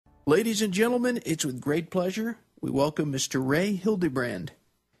Ladies and gentlemen, it's with great pleasure we welcome Mr. Ray Hildebrand,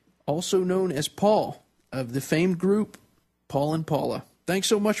 also known as Paul, of the famed group Paul and Paula. Thanks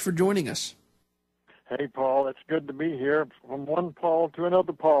so much for joining us. Hey, Paul, it's good to be here. From one Paul to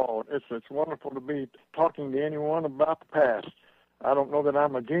another Paul. It's wonderful to be talking to anyone about the past. I don't know that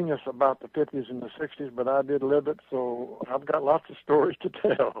I'm a genius about the 50s and the 60s, but I did live it, so I've got lots of stories to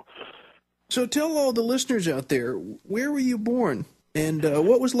tell. So tell all the listeners out there, where were you born, and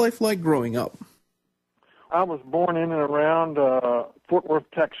what was life like growing up? I was born in and around Fort Worth,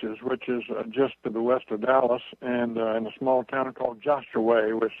 Texas, which is just to the west of Dallas, and in a small town called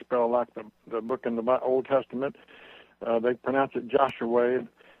Joshua, which is spelled like the book in the Old Testament. They pronounce it Joshua,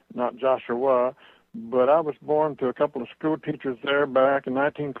 not Joshua. But I was born to a couple of school teachers there back in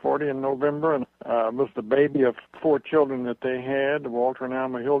 1940 in November, and was the baby of 4 children that they had, Walter and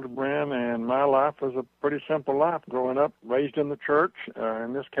Alma Hildebrand, and my life was a pretty simple life growing up, raised in the church,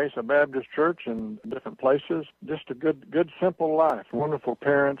 in this case a Baptist church in different places, just a good simple life, wonderful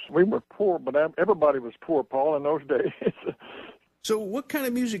parents. We were poor, but everybody was poor, Paul, in those days. So what kind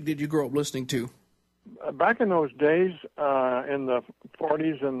of music did you grow up listening to? Back in those days, in the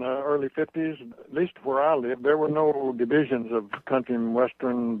 40s and the early 50s, at least where I lived, there were no divisions of country and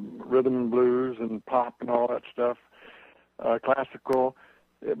western, rhythm and blues and pop and all that stuff, classical.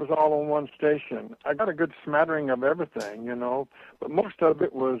 It was all on one station. I got a good smattering of everything, but most of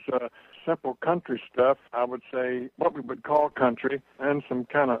it was simple country stuff, I would say, what we would call country, and some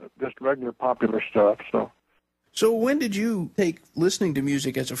kind of just regular popular stuff, So when did you take listening to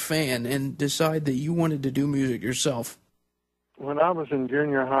music as a fan and decide that you wanted to do music yourself? When I was in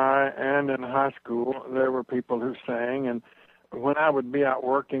junior high and in high school, there were people who sang, and when I would be out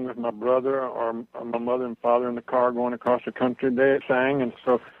working with my brother or my mother and father in the car going across the country, they sang, and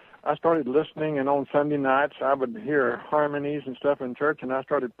so I started listening, and on Sunday nights I would hear harmonies and stuff in church, and I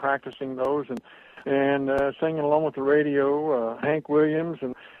started practicing those and singing along with the radio, Hank Williams,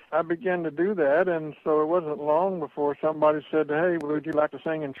 and I began to do that, and so it wasn't long before somebody said, hey, would you like to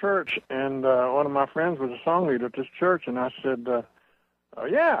sing in church? And one of my friends was a song leader at this church, and I said,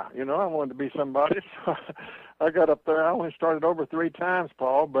 yeah, I wanted to be somebody. So I got up there. I only started over 3 times,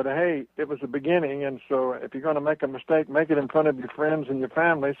 Paul, but hey, it was the beginning, and so if you're going to make a mistake, make it in front of your friends and your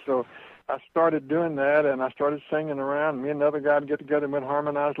family. So I started doing that, and I started singing around. Me and another guy would get together and we'd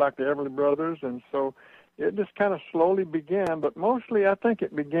harmonize like the Everly Brothers, and so it just kind of slowly began, but mostly I think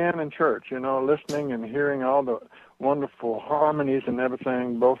it began in church, listening and hearing all the wonderful harmonies and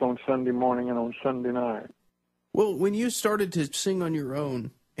everything, both on Sunday morning and on Sunday night. Well, when you started to sing on your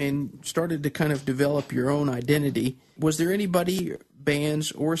own and started to kind of develop your own identity, was there anybody,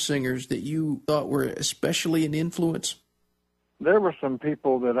 bands or singers, that you thought were especially an influence? There were some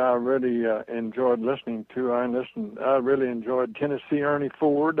people that I really enjoyed listening to. I really enjoyed Tennessee Ernie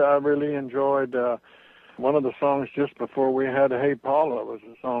Ford. I really enjoyed one of the songs just before we had Hey Paula was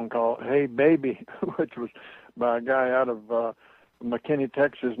a song called Hey Baby, which was by a guy out of McKinney,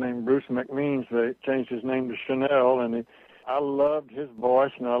 Texas, named Bruce McMeans. They changed his name to Chanel, and I loved his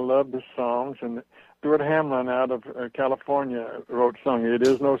voice, and I loved his songs. And Stuart Hamlin out of California wrote a song, It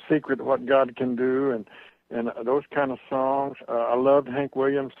Is No Secret What God Can Do, and those kind of songs. I loved Hank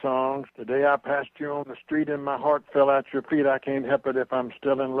Williams' songs. The day I passed you on the street and my heart fell at your feet, I can't help it if I'm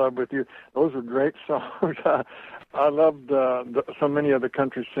still in love with you. Those were great songs. I loved so many of the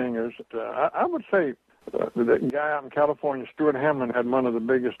country singers. I would say the guy out in California, Stuart Hamlin, had one of the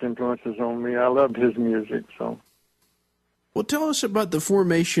biggest influences on me. I loved his music. So, well, tell us about the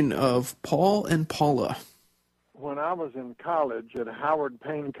formation of Paul and Paula. When I was in college at Howard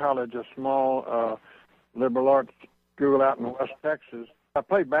Payne College, a small liberal arts school out in West Texas, I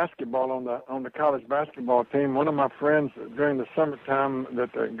played basketball on the college basketball team. One of my friends during the summertime,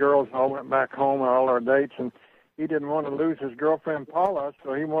 that the girls all went back home on all our dates, and he didn't want to lose his girlfriend Paula,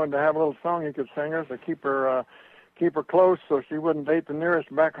 so he wanted to have a little song he could sing her to keep her close so she wouldn't date the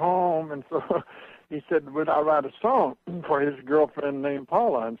nearest back home. And so he said, would I write a song for his girlfriend named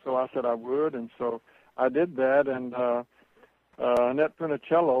Paula? And so I said I would, and so I did that. And Annette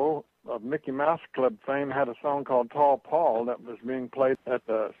Funicello of Mickey Mouse Club fame had a song called Tall Paul that was being played at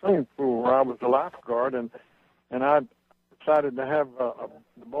the swimming pool where I was the lifeguard, and I decided to have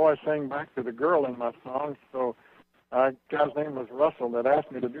the boy sing back to the girl in my song. So guy's name was Russell that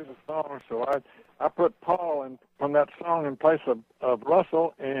asked me to do the song, so I put Paul from that song in place of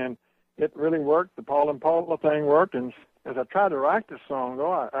Russell, and it really worked. The Paul and Paula thing worked, and as I tried to write this song,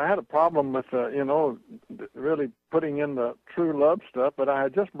 though, I had a problem with, really putting in the true love stuff, but I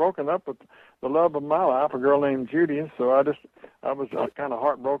had just broken up with the love of my life, a girl named Judy, and so I was kind of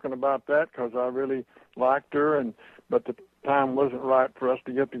heartbroken about that because I really liked her, but the time wasn't right for us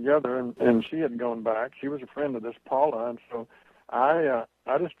to get together, and she had gone back. She was a friend of this Paula, and so I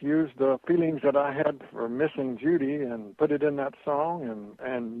just used the feelings that I had for missing Judy and put it in that song,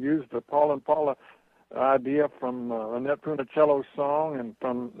 and used the Paul and Paula idea from Annette Funicello's song and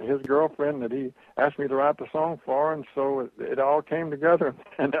from his girlfriend that he asked me to write the song for, and so it all came together,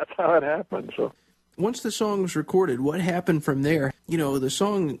 and that's how it happened. So once the song was recorded, what happened from there? You know, the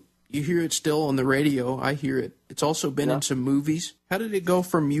song, you hear it still on the radio. I hear it. It's also been in some movies. How did it go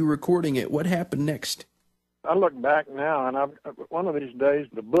from you recording it? What happened next? I look back now, and one of these days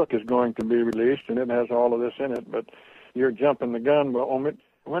the book is going to be released, and it has all of this in it, but you're jumping the gun on it.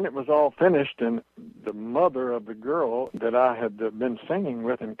 When it was all finished, and the mother of the girl that I had been singing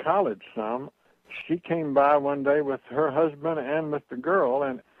with in college she came by one day with her husband and with the girl,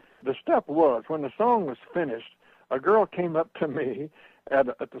 and the step was, when the song was finished, a girl came up to me at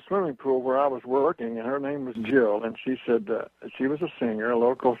the swimming pool where I was working, and her name was Jill, and she said, she was a singer, a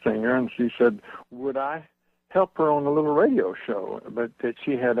local singer, and she said, would I help her on a little radio show that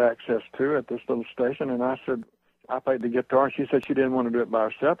she had access to at this little station? And I said, I played the guitar, and she said she didn't want to do it by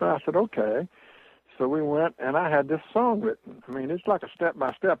herself, and I said, okay. So we went, and I had this song written. I mean, it's like a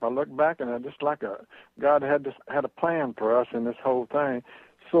step-by-step. I look back, and I just like God had a plan for us in this whole thing.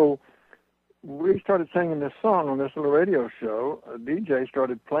 So we started singing this song on this little radio show. A DJ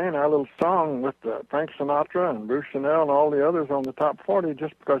started playing our little song with Frank Sinatra and Bruce Chanel and all the others on the top 40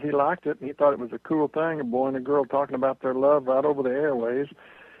 just because he liked it, and he thought it was a cool thing, a boy and a girl talking about their love right over the airways.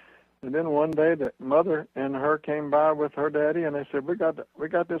 And then one day the mother and her came by with her daddy, and they said, we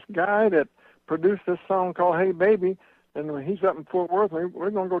got this guy that produced this song called Hey Baby, and he's up in Fort Worth. We're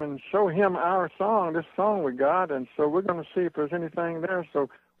going to go and show him our song, this song we got, and so we're going to see if there's anything there. So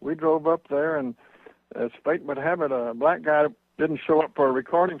we drove up there, and as fate would have it, a black guy didn't show up for a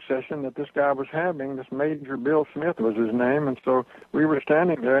recording session that this guy was having. This Major Bill Smith was his name, and so we were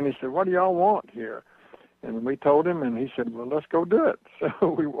standing there, and he said, what do y'all want here? And we told him, and he said, well, let's go do it. So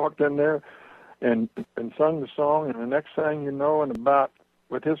we walked in there and sung the song, and the next thing you know,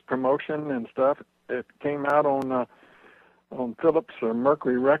 with his promotion and stuff, it came out on Phillips or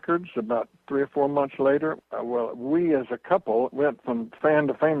Mercury Records about 3 or 4 months later. Well, we as a couple went from fan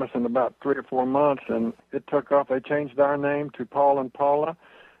to famous in about 3 or 4 months, and it took off. They changed our name to Paul and Paula,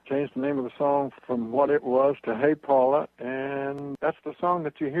 changed the name of the song from what it was to Hey Paula, and that's the song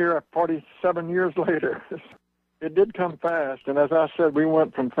that you hear 47 years later. It did come fast, and as I said, we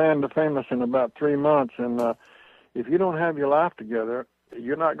went from fan to famous in about 3 months, and if you don't have your life together,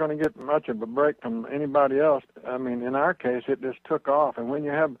 you're not going to get much of a break from anybody else. I mean, in our case, it just took off. And when you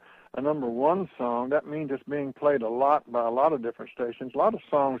have a number one song, that means it's being played a lot by a lot of different stations. A lot of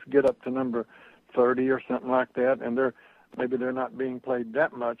songs get up to number 30 or something like that, and maybe they're not being played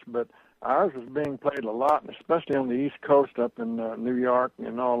that much, but ours was being played a lot, and especially on the East Coast up in New York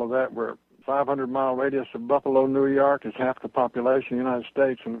and all of that, where 500-mile radius of Buffalo, New York is half the population of the United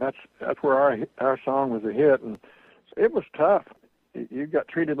States, and that's where our song was a hit. And it was tough. You got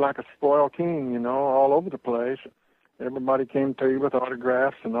treated like a spoiled king, all over the place. Everybody came to you with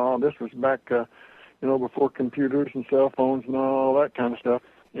autographs and all. This was back, before computers and cell phones and all that kind of stuff.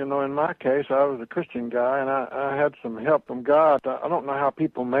 In my case, I was a Christian guy, and I had some help from God. I don't know how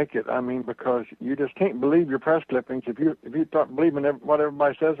people make it. I mean, because you just can't believe your press clippings. If you start believing what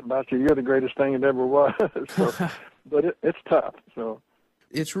everybody says about you, you're the greatest thing it ever was. But it's tough. So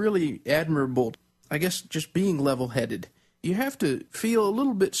it's really admirable. I guess just being level-headed. You have to feel a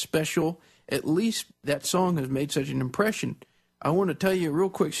little bit special. At least that song has made such an impression. I want to tell you a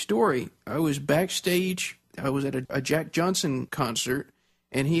real quick story. I was backstage. I was at a Jack Johnson concert,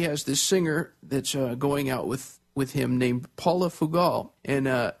 and he has this singer that's going out with him named Paula Fugal.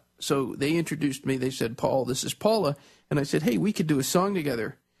 And so they introduced me. They said, Paul, this is Paula. And I said, hey, we could do a song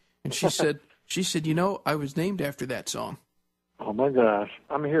together. And she said, I was named after that song. Oh, my gosh.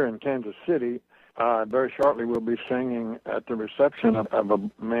 I'm here in Kansas City. Very shortly we'll be singing at the reception of a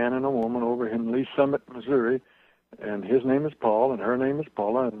man and a woman over in Lee Summit, Missouri, and his name is Paul and her name is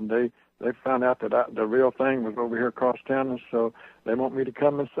Paula, and they found out that the real thing was over here across town, and so they want me to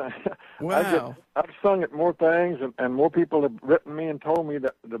come and sing. Wow. I've sung at more things, and more people have written me and told me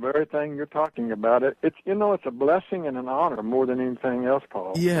that the very thing you're talking about. It's a blessing and an honor more than anything else,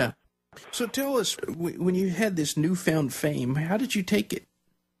 Paul. Yeah. So tell us, when you had this newfound fame, how did you take it?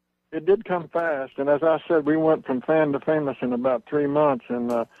 It did come fast, and as I said, we went from fan to famous in about 3 months,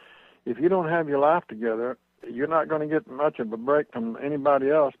 and if you don't have your life together, you're not going to get much of a break from anybody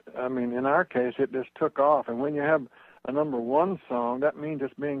else. I mean, in our case, it just took off, and when you have a number one song, that means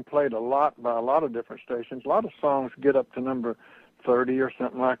it's being played a lot by a lot of different stations. A lot of songs get up to number 30 or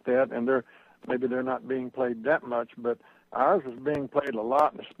something like that, and maybe they're not being played that much, but Ours was being played a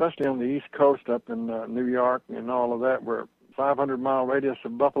lot, especially on the East Coast up in New York and all of that, where 500-mile radius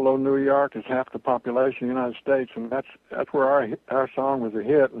of Buffalo, New York is half the population of the United States, and that's where our song was a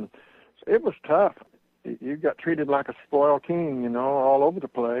hit. And it was tough. You got treated like a spoiled king, all over the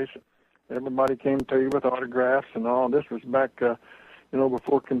place. Everybody came to you with autographs and all. This was back,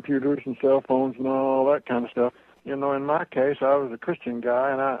 before computers and cell phones and all that kind of stuff. In my case, I was a Christian guy,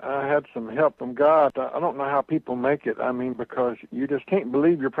 and I had some help from God. I don't know how people make it. I mean, because you just can't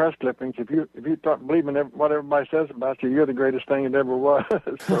believe your press clippings. If you start believing what everybody says about you, you're the greatest thing it ever was.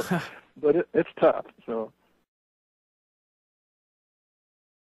 So, but it's tough. So